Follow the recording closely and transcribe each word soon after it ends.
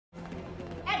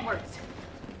words.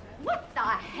 What the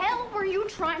hell were you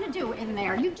trying to do in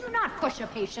there? You do not push a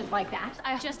patient like that.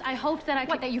 I hoped that I could...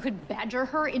 What, that you could badger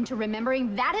her into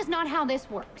remembering? That is not how this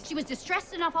works. She was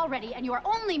distressed enough already, and you are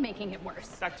only making it worse.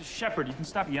 Dr. Shepard, you can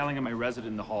stop yelling at my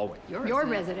resident in the hallway. Your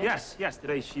resident? Yes,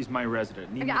 today she's my resident.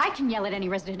 I can yell at any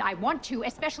resident I want to,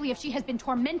 especially if she has been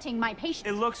tormenting my patient.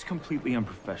 It looks completely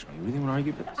unprofessional. You really want to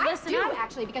argue about this? I do,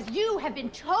 actually, because you have been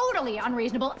totally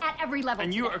unreasonable at every level.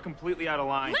 And you are completely out of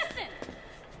line. Listen!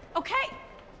 Okay?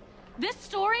 This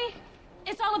story,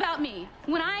 it's all about me.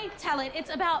 When I tell it, it's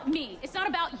about me. It's not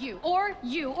about you, or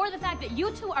the fact that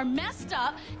you two are messed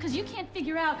up because you can't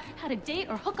figure out how to date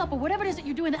or hook up or whatever it is that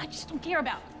you're doing that I just don't care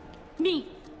about. Me.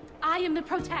 I am the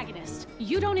protagonist.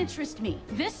 You don't interest me.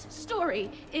 This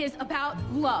story is about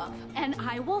love, and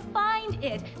I will find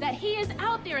it that he is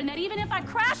out there, and that even if I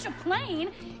crash a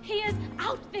plane, he is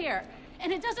out there.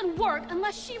 And it doesn't work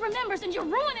unless she remembers, and you're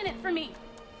ruining it for me.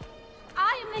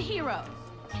 I am the hero.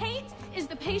 Kate is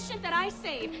the patient that I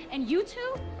saved, and you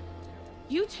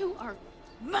two are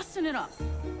messing it up.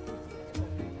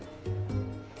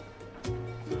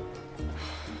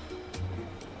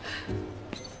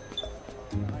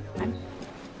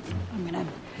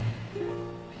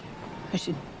 I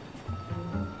should